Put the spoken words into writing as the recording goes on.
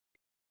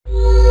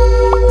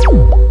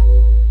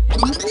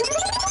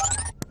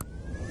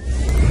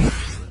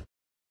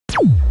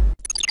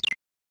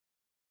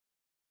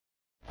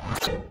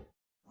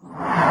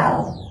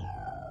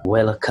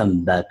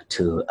Welcome back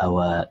to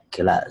our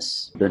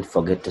class. Don't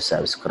forget to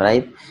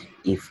subscribe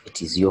if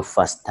it is your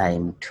first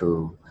time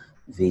to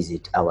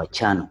visit our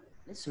channel.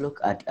 Let's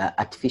look at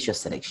artificial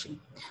selection.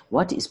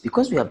 What is,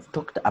 because we have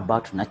talked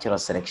about natural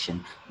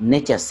selection,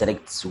 nature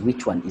selects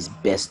which one is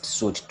best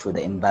suited to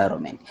the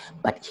environment.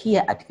 But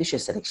here, artificial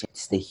selection,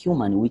 it's the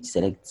human which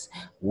selects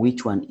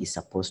which one is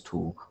supposed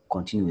to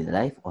continue with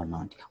life or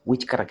not.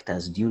 Which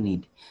characters do you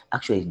need?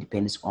 Actually, it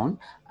depends on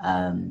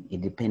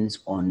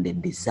the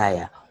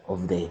desire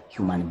of the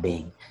human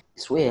being.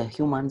 It's where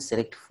humans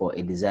select for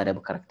a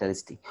desirable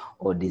characteristic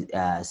or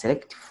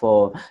select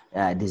for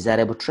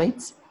desirable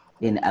traits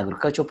in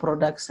agricultural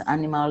products,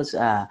 animals,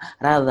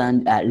 rather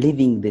than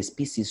leaving the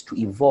species to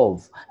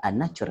evolve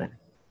naturally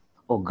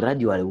or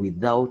gradually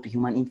without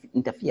human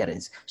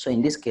interference. So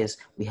in this case,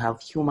 we have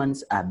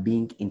humans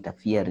being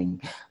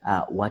interfering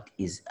what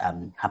is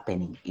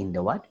happening in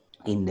the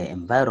in the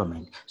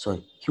environment.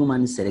 So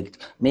humans select,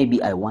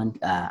 maybe I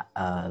want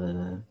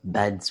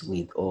birds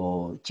with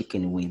or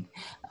chicken with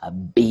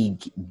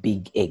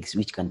big eggs,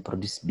 which can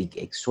produce big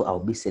eggs. So I'll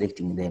be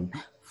selecting them.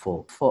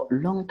 For a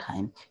long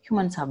time,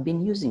 humans have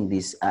been using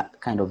this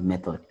kind of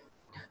method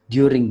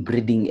during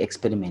breeding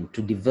experiment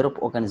to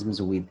develop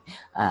organisms with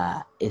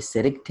a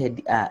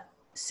selected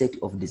set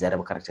of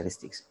desirable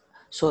characteristics.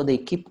 So they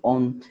keep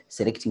on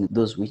selecting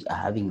those which are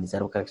having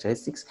desirable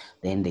characteristics,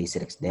 then they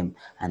select them,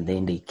 and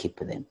then they keep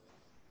them.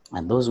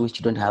 And those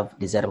which don't have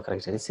desirable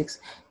characteristics,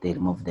 they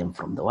remove them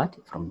from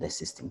from the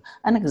system.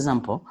 An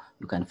example,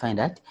 you can find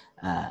that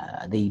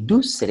they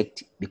do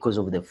select because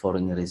of the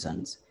following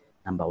reasons.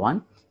 Number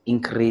one,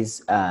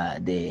 increase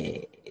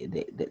the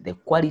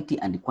quality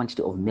and the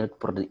quantity of milk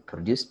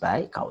produced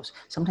by cows.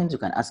 Sometimes you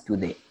can ask you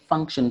the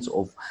functions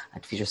of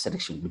artificial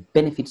selection, the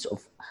benefits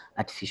of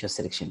artificial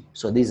selection.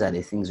 So these are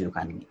the things you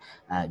can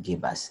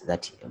give us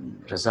that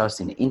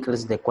results in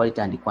increase the quality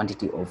and the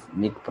quantity of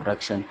milk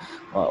production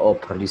or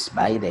produced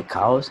by the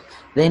cows.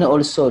 Then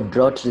also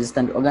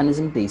drought-resistant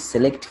organisms, they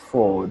select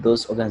for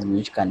those organisms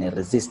which can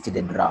resist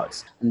the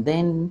droughts. And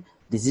then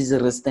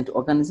disease-resistant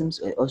organisms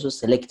also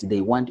select,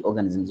 they want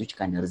organisms which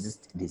can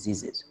resist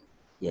diseases.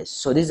 Yes,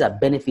 so these are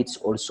benefits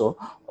also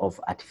of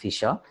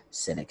artificial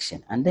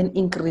selection. And then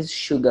increase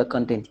sugar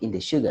content in the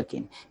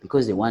sugarcane,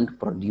 because they want to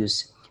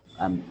produce,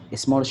 a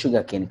small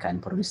sugarcane can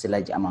produce a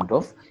large amount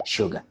of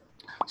sugar.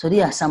 So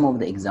there are some of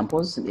the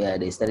examples.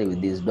 They study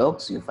with these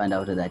dogs. You find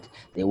out that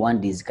they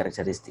want these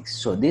characteristics.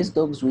 So these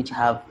dogs which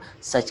have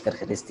such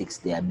characteristics,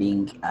 they are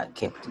being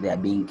kept, they are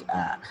being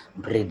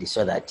bred,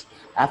 so that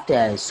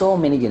after so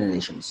many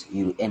generations,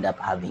 you end up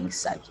having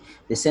such.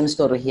 The same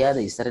story here,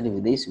 they started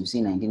with this. You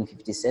see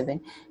 1957,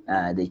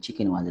 the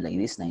chicken was like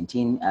this.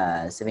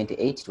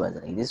 1978, it was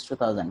like this.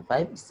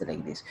 2005, it's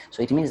like this.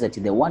 So it means that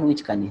the one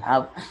which can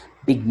have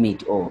big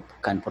meat or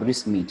can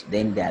produce meat,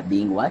 then they are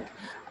being what?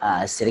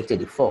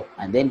 Selected for.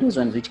 And then those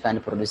ones which can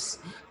produce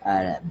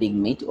big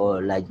meat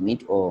or large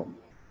meat or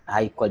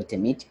high quality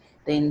meat,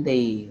 then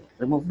they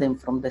remove them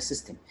from the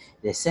system.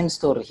 The same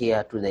story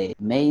here to the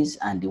maize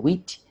and the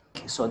wheat.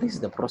 So this is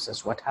the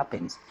process. What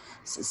happens?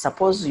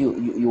 Suppose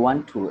you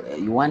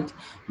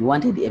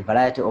wanted a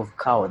variety of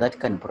cow that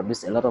can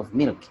produce a lot of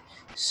milk.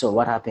 So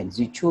what happens?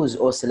 You choose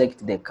or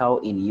select the cow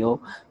in your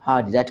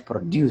herd that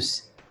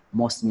produce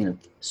most milk.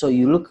 So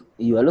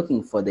you are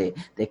looking for the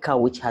cow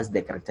which has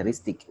the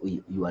characteristic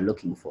you are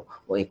looking for,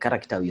 or a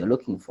character you are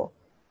looking for.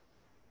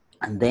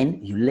 And then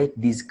you let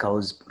these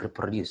cows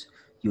reproduce.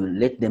 You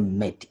let them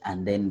mate,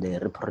 and then they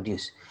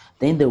reproduce.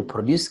 Then they will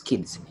produce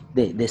kids.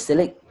 They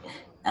select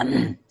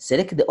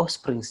the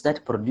offsprings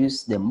that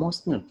produce the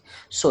most milk.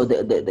 So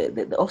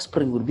the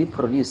offspring will be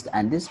produced,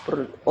 and these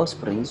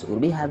offsprings will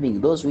be having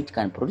those which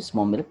can produce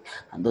more milk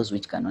and those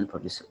which cannot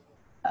produce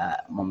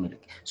more milk.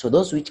 So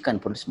those which can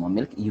produce more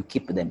milk, you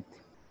keep them.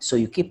 So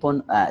you keep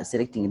on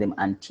selecting them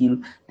until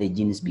the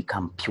genes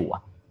become pure.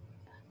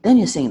 Then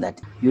you're saying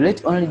that you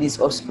let only these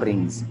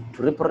offsprings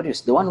to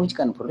reproduce. The one which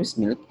can produce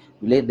milk,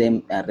 you let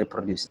them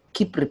reproduce.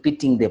 Keep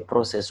repeating the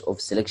process of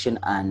selection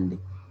and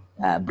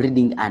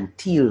breeding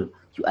until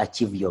you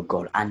achieve your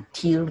goal,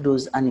 until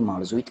those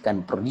animals which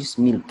can produce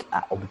milk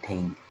are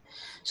obtained.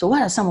 So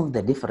what are some of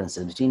the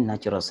differences between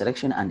natural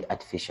selection and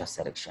artificial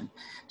selection?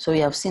 So we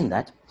have seen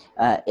that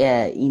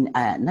in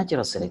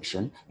natural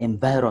selection,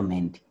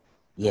 environment,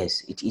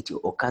 yes, it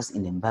occurs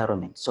in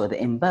environment. So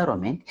the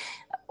environment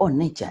or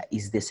nature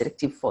is the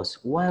selective force,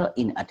 while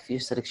in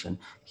artificial selection,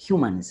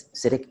 humans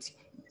select.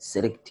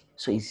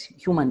 So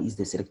human is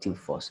the selective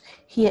force.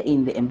 Here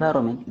in the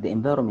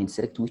environment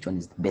select which one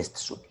is the best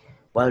suit,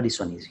 while this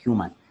one is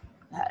human.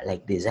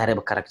 Like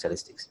desirable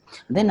characteristics.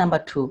 And then number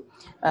two,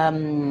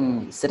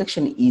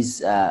 selection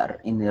is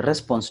in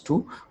response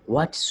to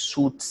what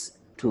suits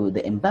to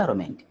the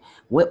environment.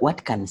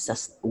 Which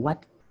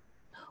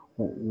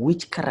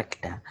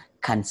character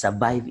can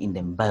survive in the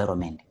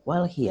environment?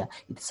 While here,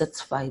 it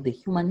satisfies the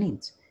human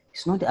needs.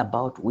 It's not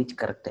about which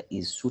character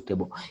is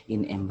suitable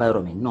in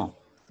environment. No,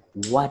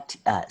 what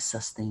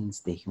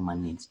sustains the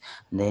human needs.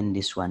 And then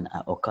this one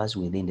occurs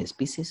within the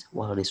species,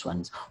 while these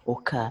ones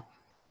occur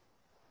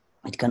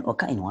It can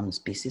occur in one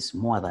species,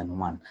 more than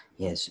one.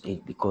 Yes,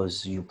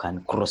 because you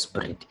can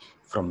crossbreed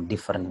from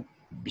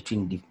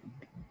between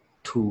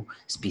two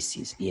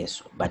species.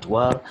 Yes, but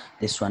while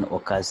this one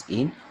occurs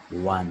in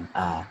one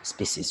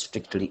species,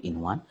 strictly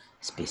in one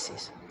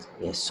species.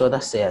 Yes, so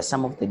that's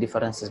some of the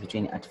differences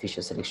between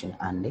artificial selection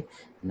and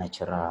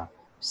natural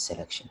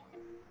selection.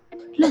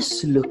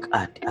 Let's look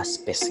at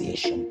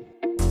speciation.